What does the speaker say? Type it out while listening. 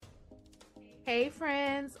Hey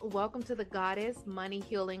friends, welcome to the Goddess Money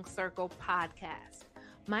Healing Circle podcast.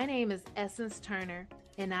 My name is Essence Turner,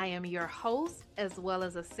 and I am your host, as well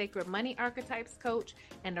as a sacred money archetypes coach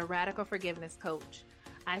and a radical forgiveness coach.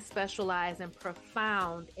 I specialize in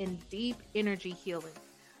profound and deep energy healing.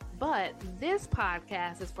 But this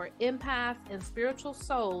podcast is for empaths and spiritual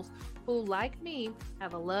souls who, like me,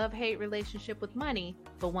 have a love-hate relationship with money,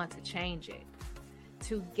 but want to change it.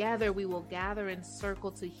 Together, we will gather in circle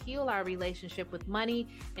to heal our relationship with money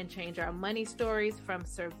and change our money stories from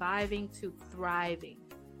surviving to thriving.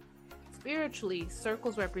 Spiritually,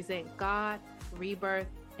 circles represent God, rebirth,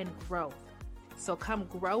 and growth. So come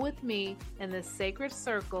grow with me in this sacred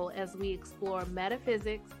circle as we explore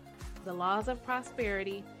metaphysics, the laws of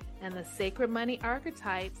prosperity, and the sacred money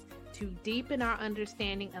archetypes to deepen our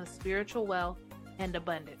understanding of spiritual wealth and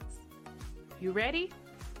abundance. You ready?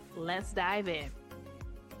 Let's dive in.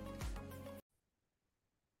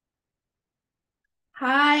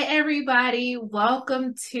 Hi, everybody.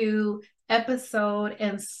 Welcome to episode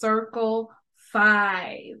and circle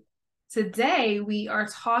 5. Today, we are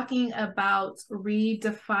talking about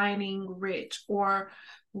redefining rich, or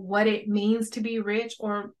what it means to be rich,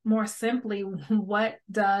 or more simply, what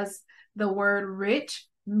does the word rich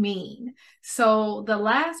mean? So the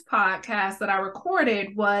last podcast that I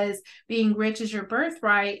recorded was being rich is your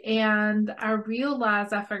birthright, and I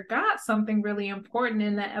realized I forgot something really important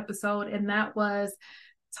in that episode, and that was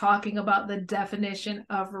talking about the definition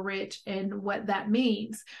of rich and what that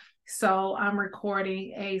means. So I'm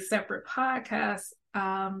recording a separate podcast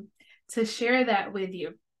to share that with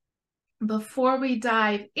you. Before we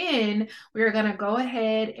dive in, we're going to go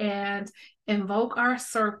ahead and invoke our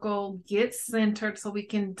circle, get centered so we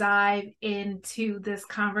can dive into this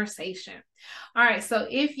conversation. All right, so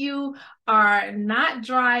if you are not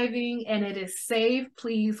driving and it is safe,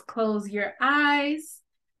 please close your eyes.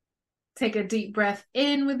 Take a deep breath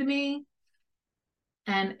in with me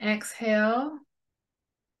and exhale.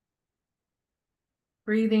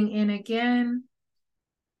 Breathing in again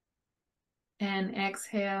and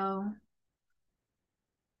exhale.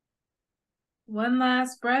 One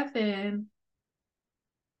last breath in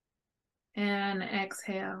and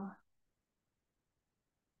exhale.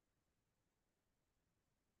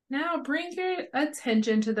 Now bring your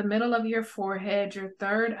attention to the middle of your forehead, your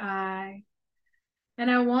third eye. And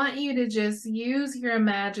I want you to just use your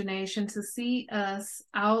imagination to see us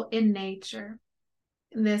out in nature.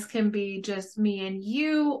 And this can be just me and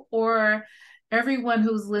you, or everyone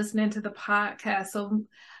who's listening to the podcast. So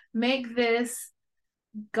make this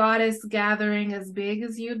goddess gathering as big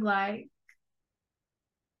as you'd like.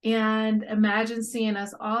 And imagine seeing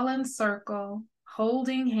us all in circle,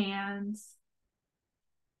 holding hands,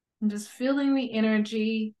 and just feeling the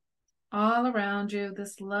energy all around you,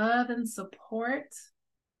 this love and support.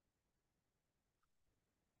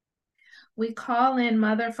 We call in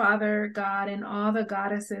Mother, Father, God, and all the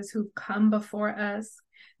goddesses who've come before us.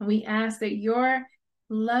 And we ask that your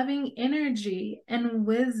loving energy and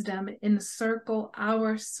wisdom encircle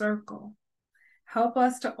our circle. Help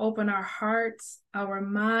us to open our hearts, our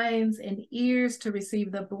minds, and ears to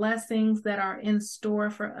receive the blessings that are in store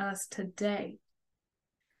for us today.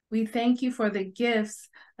 We thank you for the gifts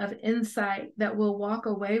of insight that we'll walk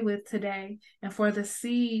away with today, and for the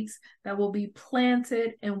seeds that will be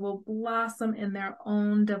planted and will blossom in their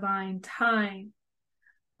own divine time.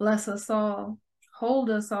 Bless us all. Hold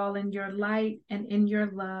us all in your light and in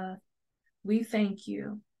your love. We thank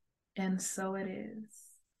you, and so it is.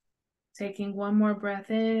 Taking one more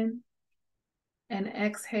breath in and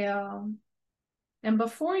exhale. And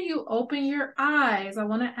before you open your eyes, I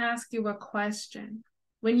want to ask you a question.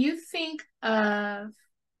 When you think of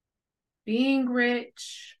being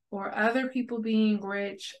rich or other people being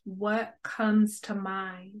rich, what comes to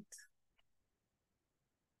mind?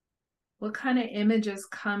 What kind of images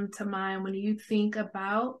come to mind when you think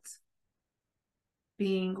about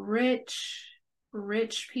being rich,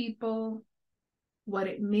 rich people, what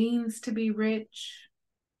it means to be rich?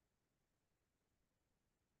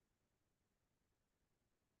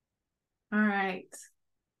 All right.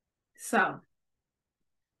 So,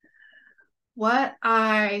 what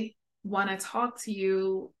I want to talk to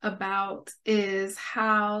you about is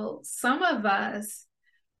how some of us,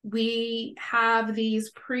 we have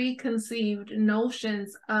these preconceived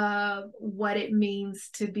notions of what it means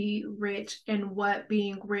to be rich and what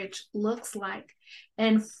being rich looks like.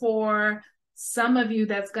 And for some of you,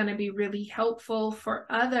 that's going to be really helpful. For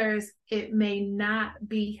others, it may not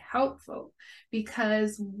be helpful,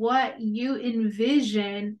 because what you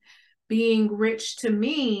envision being rich to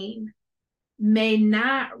mean may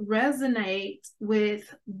not resonate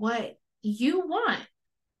with what you want.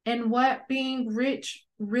 and what being rich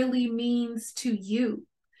really means to you.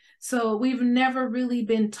 So we've never really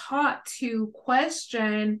been taught to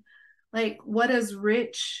question, like, what does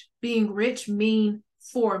being rich mean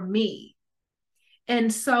for me?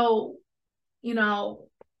 And so, you know,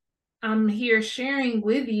 I'm here sharing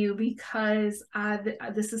with you because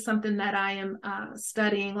this is something that I am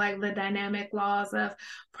studying, like the dynamic laws of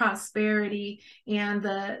prosperity and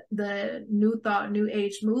the New Thought, New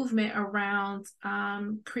Age movement around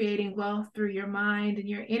creating wealth through your mind and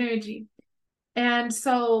your energy. And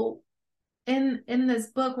so in this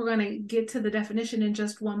book, we're going to get to the definition in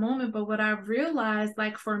just one moment. But what I've realized,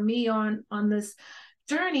 like for me on this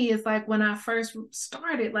journey, is like when I first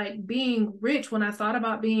started, like being rich, when I thought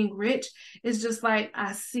about being rich, it's just like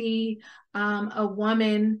I see a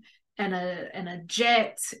woman and a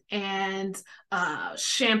jet and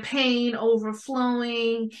champagne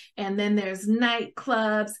overflowing, and then there's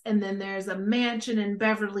nightclubs, and then there's a mansion in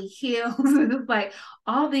Beverly Hills. It's like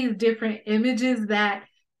all these different images that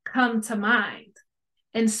come to mind.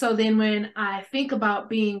 And so then when I think about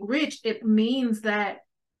being rich, it means that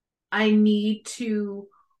I need to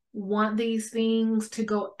want these things, to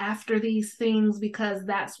go after these things, because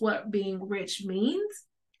that's what being rich means.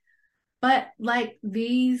 But like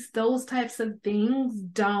those types of things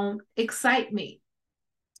don't excite me.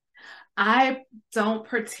 I don't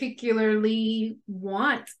particularly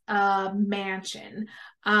want a mansion.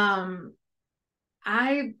 I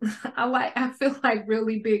I feel like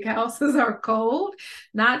really big houses are cold.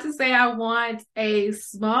 Not to say I want a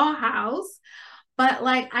small house, but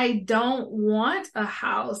like I don't want a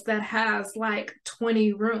house that has like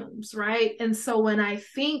 20 rooms, right? And so when I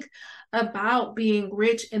think about being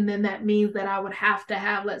rich, and then that means that I would have to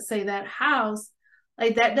have, let's say, that house,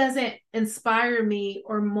 like that doesn't inspire me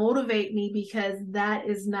or motivate me, because that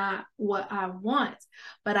is not what I want.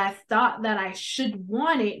 But I thought that I should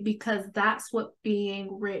want it because that's what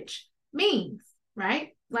being rich means, right?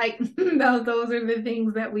 Like those are the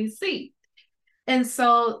things that we see. And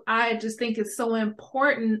so I just think it's so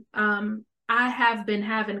important. I have been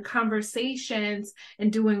having conversations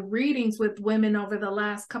and doing readings with women over the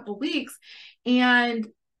last couple of weeks. And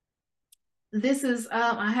this is,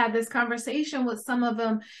 I had this conversation with some of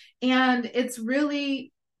them, and it's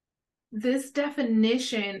really, this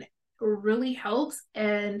definition really helps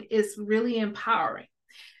and it's really empowering.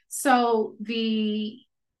 So the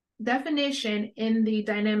definition in the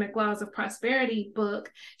Dynamic Laws of Prosperity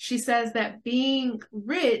book, she says that being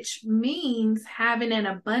rich means having an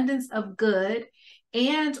abundance of good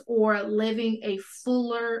and or living a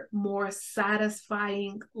fuller, more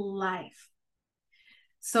satisfying life.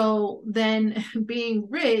 So then being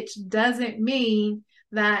rich doesn't mean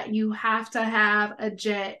that you have to have a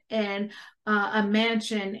jet and a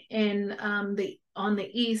mansion in on the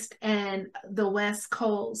East and the West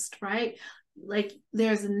Coast, right? Like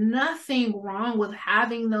there's nothing wrong with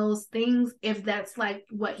having those things if that's like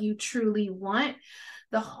what you truly want.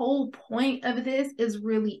 The whole point of this is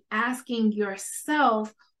really asking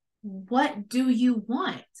yourself, what do you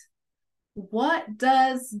want? What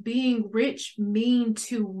does being rich mean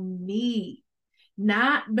to me?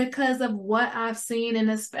 Not because of what I've seen,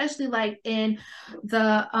 and especially like in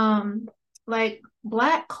the like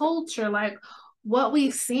Black culture, like what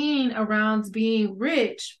we've seen around being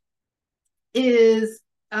rich is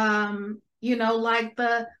you know, like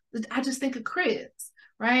I just think of Cribs,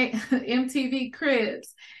 right? MTV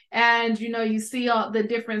Cribs. And you know, you see all the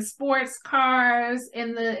different sports cars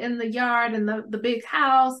in the yard, and the big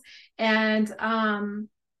house. And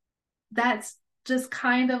that's just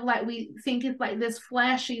kind of like, we think it's like this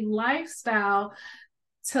flashy lifestyle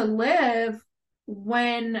to live,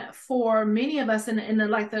 when for many of us, and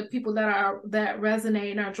like the people that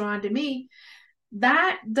resonate and are drawn to me,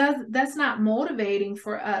 that's not motivating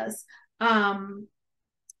for us.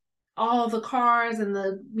 All the cars and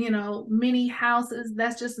the, you know, many houses,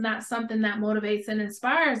 that's just not something that motivates and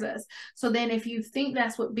inspires us. So then if you think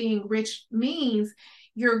that's what being rich means,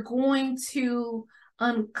 you're going to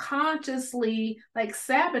unconsciously like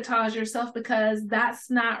sabotage yourself, because that's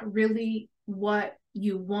not really what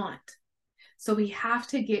you want. So we have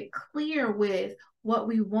to get clear with what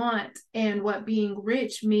we want and what being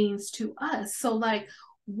rich means to us. So like,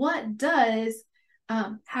 what does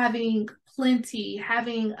having plenty,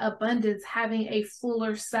 having abundance, having a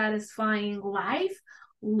fuller, satisfying life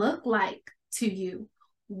look like to you?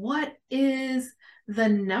 What is the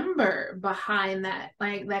number behind that?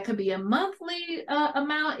 Like that could be a monthly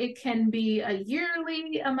amount, it can be a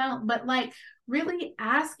yearly amount, but like really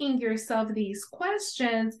asking yourself these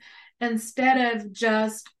questions instead of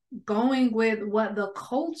just going with what the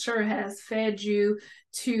culture has fed you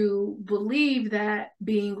to believe that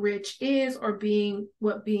being rich is, or being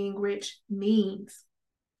what being rich means.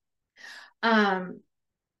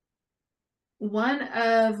 One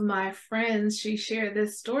of my friends, she shared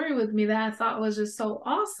this story with me that I thought was just so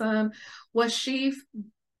awesome. Was she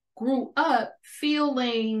grew up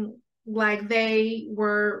feeling like they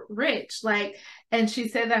were rich, like, and she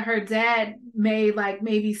said that her dad made like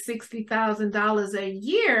maybe $60,000 a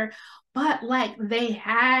year, but like they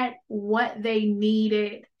had what they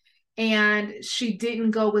needed and she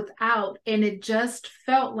didn't go without, and it just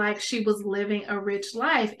felt like she was living a rich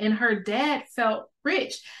life, and her dad felt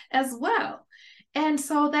rich as well. And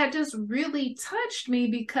so that just really touched me,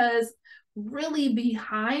 because really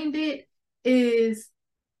behind it is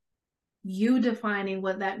you defining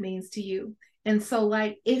what that means to you. And so,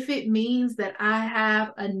 like, if it means that I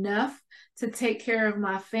have enough to take care of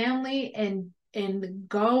my family and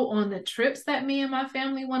go on the trips that me and my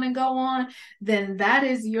family want to go on, then that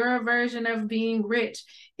is your version of being rich.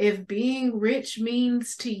 If being rich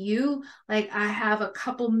means to you, like, I have a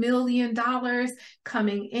couple $1,000,000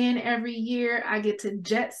 coming in every year, I get to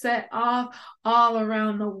jet set off all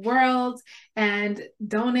around the world and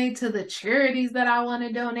donate to the charities that I want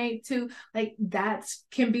to donate to, like, that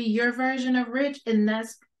can be your version of rich, and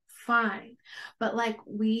that's fine. But like,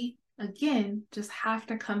 we again just have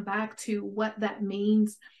to come back to what that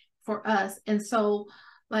means for us. And so,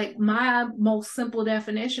 like, my most simple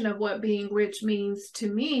definition of what being rich means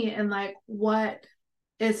to me, and like what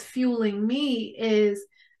is fueling me, is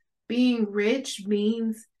being rich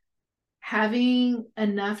means having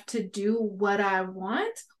enough to do what I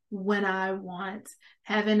want when I want,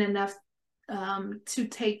 having enough to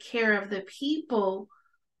take care of the people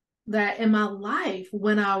that in my life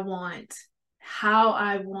when I want, how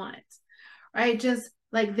I want, right? Just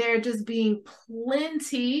like there just being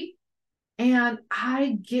plenty, and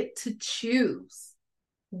I get to choose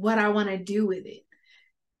what I want to do with it.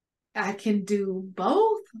 I can do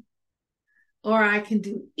both, or I can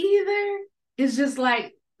do either. It's just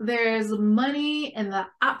like there's money and the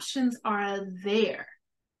options are there,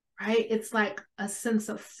 right? It's like a sense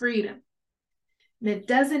of freedom. And it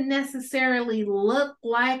doesn't necessarily look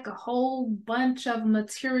like a whole bunch of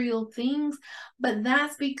material things, but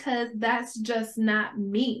that's because that's just not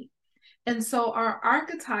me. And so our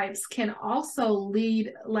archetypes can also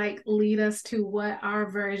lead us to what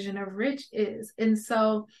our version of rich is. And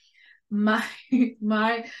so my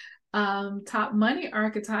my top money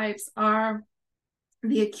archetypes are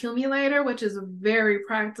the accumulator, which is very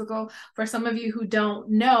practical. For some of you who don't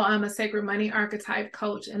know, I'm a sacred money archetype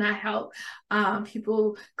coach, and I help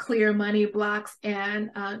people clear money blocks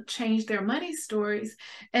and change their money stories.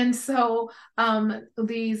 And so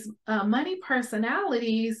these money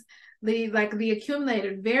personalities, the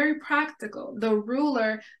accumulator, very practical. The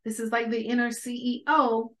ruler, this is like the inner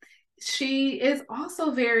CEO. She is also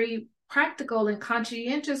very practical and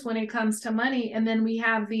conscientious when it comes to money. And then we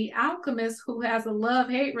have the alchemist, who has a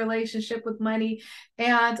love-hate relationship with money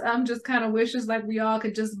and just kind of wishes like we all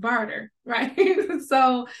could just barter, right?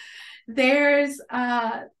 So there's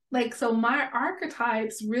so my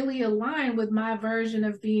archetypes really align with my version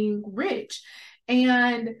of being rich.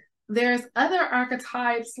 And there's other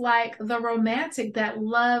archetypes like the romantic that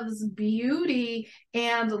loves beauty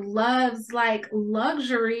and loves like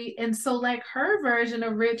luxury. And so like her version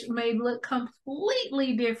of rich may look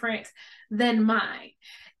completely different than mine.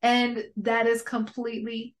 And that is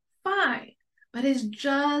completely fine. But it's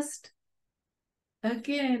just,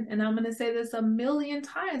 again, and I'm going to say this a million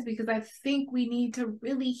times because I think we need to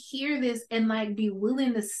really hear this and like be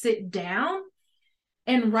willing to sit down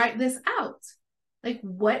and write this out. Like,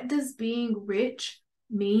 what does being rich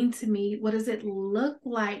mean to me? What does it look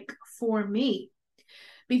like for me?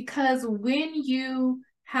 Because when you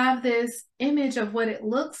have this image of what it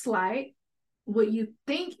looks like, what you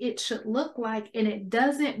think it should look like, and it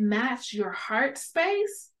doesn't match your heart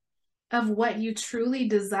space of what you truly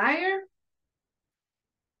desire,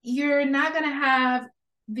 you're not going to have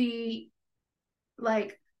the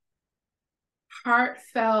like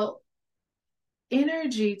heartfelt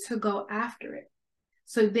energy to go after it.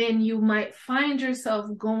 So then you might find yourself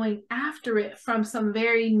going after it from some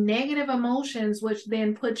very negative emotions, which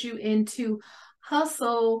then put you into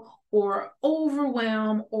hustle or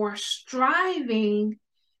overwhelm or striving,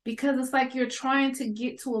 because it's like you're trying to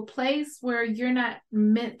get to a place where you're not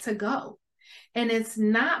meant to go. And it's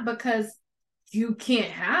not because you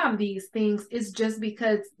can't have these things. It's just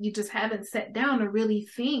because you just haven't sat down to really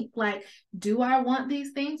think, like, do I want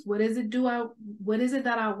these things? What is it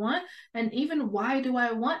that I want? And even why do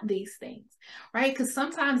I want these things? Right? Because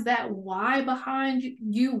sometimes that why behind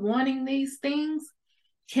you wanting these things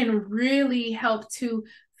can really help to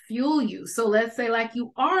fuel you. So let's say like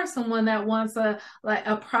you are someone that wants a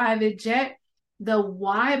private jet. The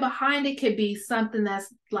why behind it could be something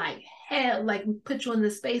that's like, hell, like put you in the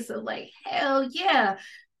space of like, hell yeah,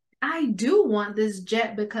 I do want this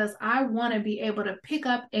jet because I want to be able to pick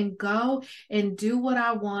up and go and do what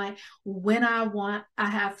I want when I want. I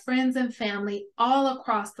have friends and family all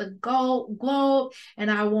across the globe, and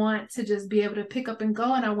I want to just be able to pick up and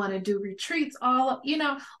go, and I want to do retreats all,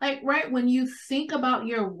 like right when you think about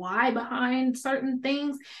your why behind certain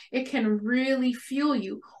things, it can really fuel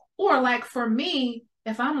you. Or like for me,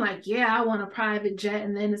 if I'm like, yeah, I want a private jet,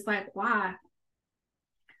 and then it's like, why?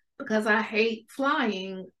 Because I hate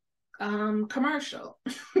flying commercial.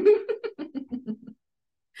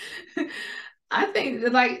 I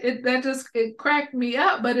think like it cracked me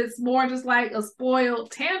up, but it's more just like a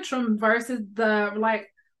spoiled tantrum versus the like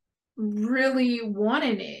really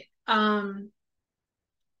wanting it.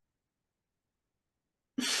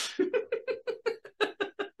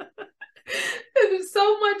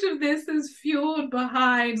 So much of this is fueled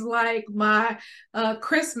behind like my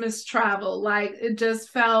Christmas travel. Like it just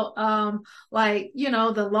felt like,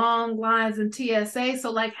 the long lines in TSA.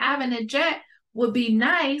 So like having a jet would be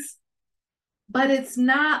nice, but it's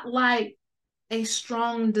not like a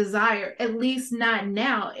strong desire, at least not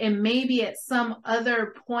now. And maybe at some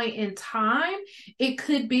other point in time, it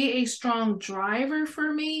could be a strong driver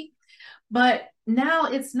for me. But now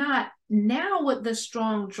it's not. Now, what the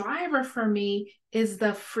strong driver for me is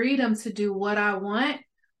the freedom to do what I want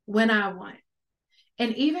when I want.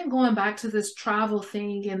 And even going back to this travel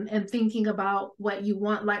thing and thinking about what you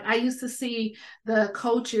want, like I used to see the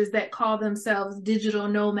coaches that call themselves digital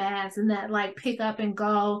nomads and that like pick up and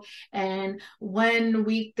go. And 1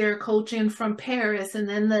 week they're coaching from Paris, and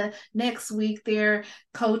then the next week they're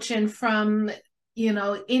coaching from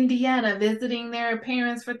Indiana, visiting their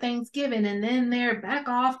parents for Thanksgiving, and then they're back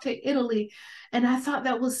off to Italy. And I thought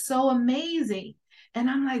that was so amazing. And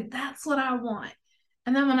I'm like, that's what I want.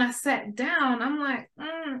 And then when I sat down, I'm like, I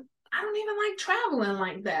don't even like traveling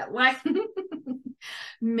like that. Like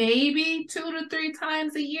maybe 2 to 3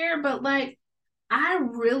 times a year, but like I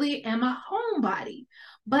really am a homebody.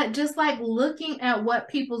 But just like looking at what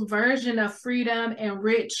people's version of freedom and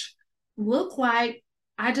rich look like,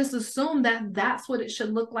 I just assumed that that's what it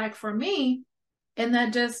should look like for me. And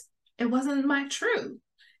that just, it wasn't my truth.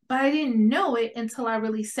 But I didn't know it until I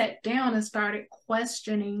really sat down and started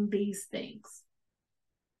questioning these things.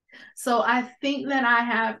 So I think that I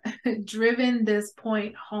have driven this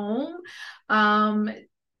point home. And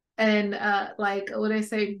like what they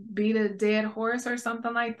say, beat a dead horse or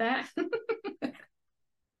something like that.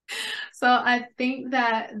 So I think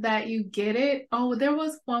that you get it. Oh, there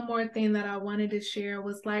was one more thing that I wanted to share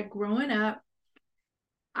was like growing up,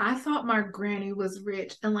 I thought my granny was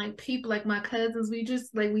rich, and like people like my cousins,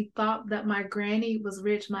 we thought that my granny was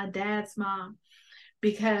rich, my dad's mom,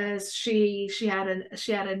 because she had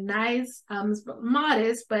a nice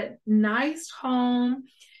modest but nice home.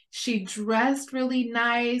 She dressed really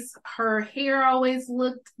nice. Her hair always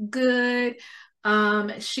looked good.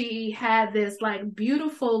 She had this like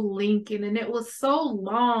beautiful Lincoln, and it was so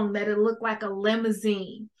long that it looked like a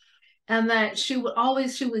limousine. And that she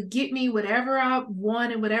would get me whatever I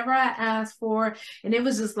wanted, whatever I asked for. And it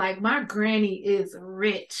was just like, my granny is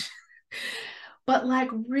rich. But like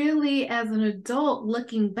really as an adult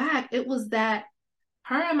looking back, it was that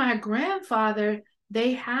her and my grandfather,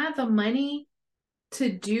 they had the money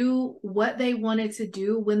to do what they wanted to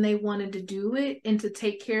do when they wanted to do it, and to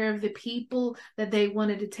take care of the people that they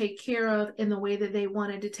wanted to take care of in the way that they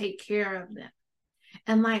wanted to take care of them.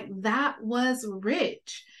 And like that was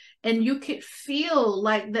rich. And you could feel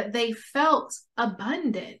like that they felt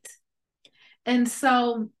abundant. And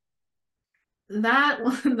so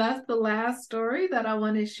that's the last story that I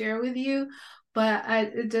want to share with you. But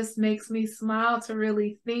it just makes me smile to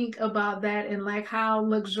really think about that, and like how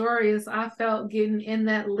luxurious I felt getting in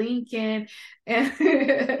that Lincoln and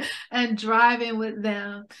and driving with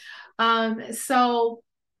them. So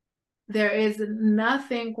there is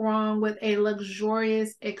nothing wrong with a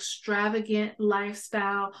luxurious, extravagant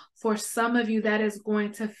lifestyle. For some of you, that is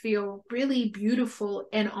going to feel really beautiful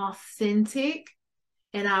and authentic.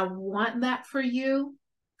 And I want that for you.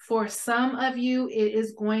 For some of you, it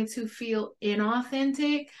is going to feel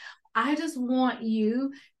inauthentic. I just want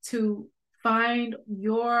you to find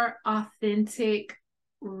your authentic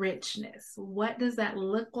richness. What does that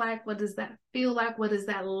look like? What does that feel like? What does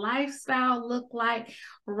that lifestyle look like?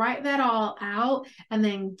 Write that all out and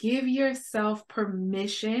then give yourself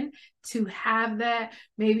permission to have that.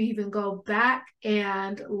 Maybe even go back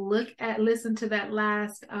and listen to that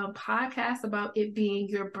last podcast about it being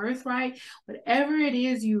your birthright. Whatever it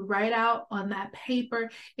is you write out on that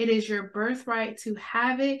paper, it is your birthright to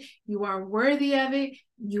have it. You are worthy of it.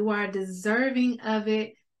 You are deserving of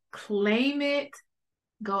it. Claim it.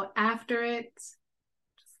 Go after it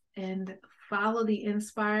and follow the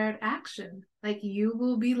inspired action. Like, you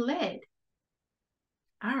will be led.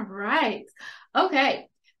 All right. Okay.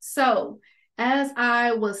 So, as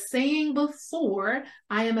I was saying before,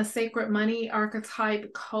 I am a sacred money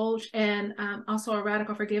archetype coach and also a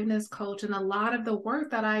radical forgiveness coach. And a lot of the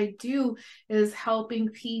work that I do is helping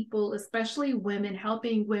people, especially women,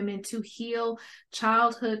 helping women to heal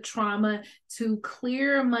childhood trauma, to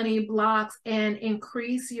clear money blocks and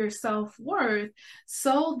increase your self-worth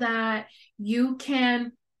so that you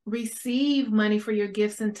can receive money for your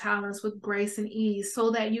gifts and talents with grace and ease, so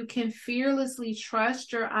that you can fearlessly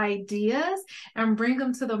trust your ideas and bring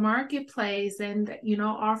them to the marketplace and,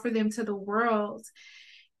 offer them to the world.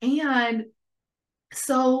 And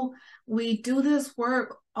so we do this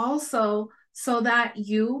work also so that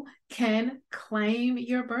you can claim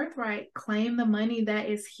your birthright, claim the money that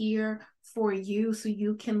is here for you, so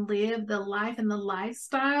you can live the life and the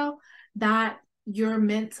lifestyle that you're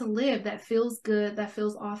meant to live, that feels good, that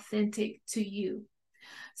feels authentic to you.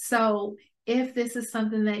 So if this is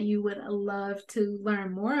something that you would love to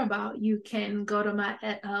learn more about, you can go to my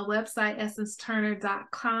website,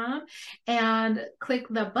 essenceturner.com, and click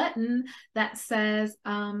the button that says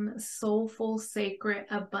Soulful Sacred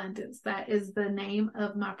Abundance. That is the name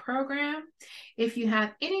of my program. If you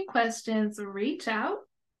have any questions, reach out.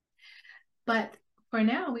 But for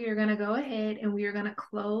now, we are going to go ahead and we are going to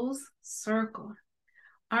close circle.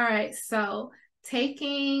 All right, so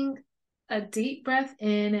taking a deep breath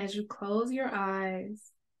in as you close your eyes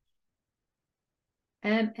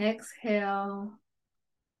and exhale.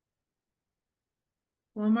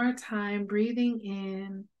 One more time, breathing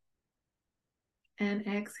in and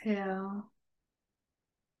exhale.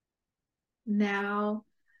 Now,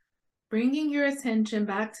 bringing your attention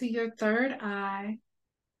back to your third eye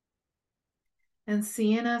and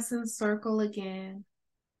seeing us in circle again.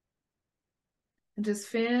 And just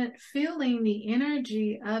feeling the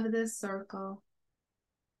energy of this circle.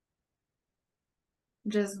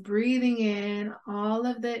 Just breathing in all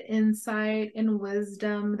of the insight and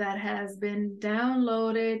wisdom that has been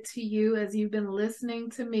downloaded to you as you've been listening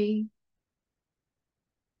to me.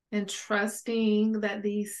 And trusting that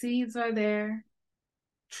these seeds are there.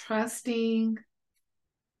 Trusting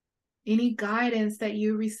any guidance that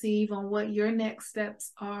you receive on what your next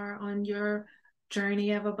steps are on your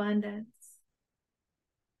journey of abundance.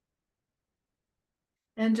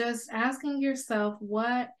 And just asking yourself,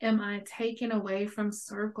 what am I taking away from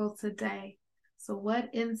circle today? So what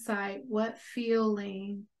insight, what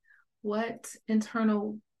feeling, what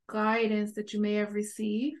internal guidance that you may have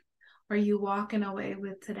received are you walking away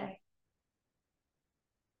with today?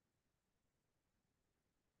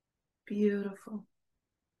 Beautiful.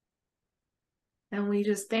 And we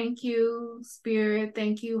just thank you, Spirit,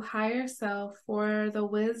 thank you, Higher Self, for the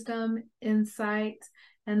wisdom, insight,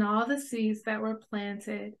 and all the seeds that were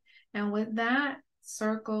planted. And with that,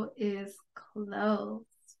 circle is closed.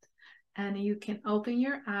 And you can open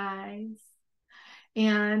your eyes.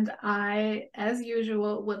 And I, as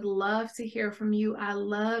usual, would love to hear from you. I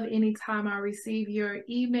love anytime I receive your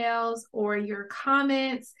emails or your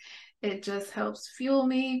comments. It just helps fuel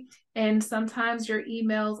me. And sometimes your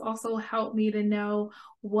emails also help me to know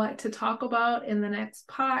what to talk about in the next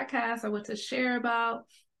podcast or what to share about.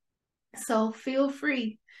 So feel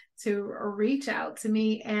free to reach out to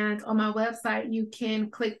me. And on my website, you can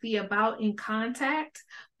click the About and Contact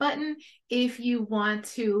button if you want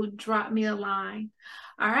to drop me a line.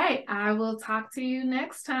 All right, I will talk to you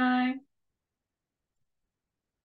next time.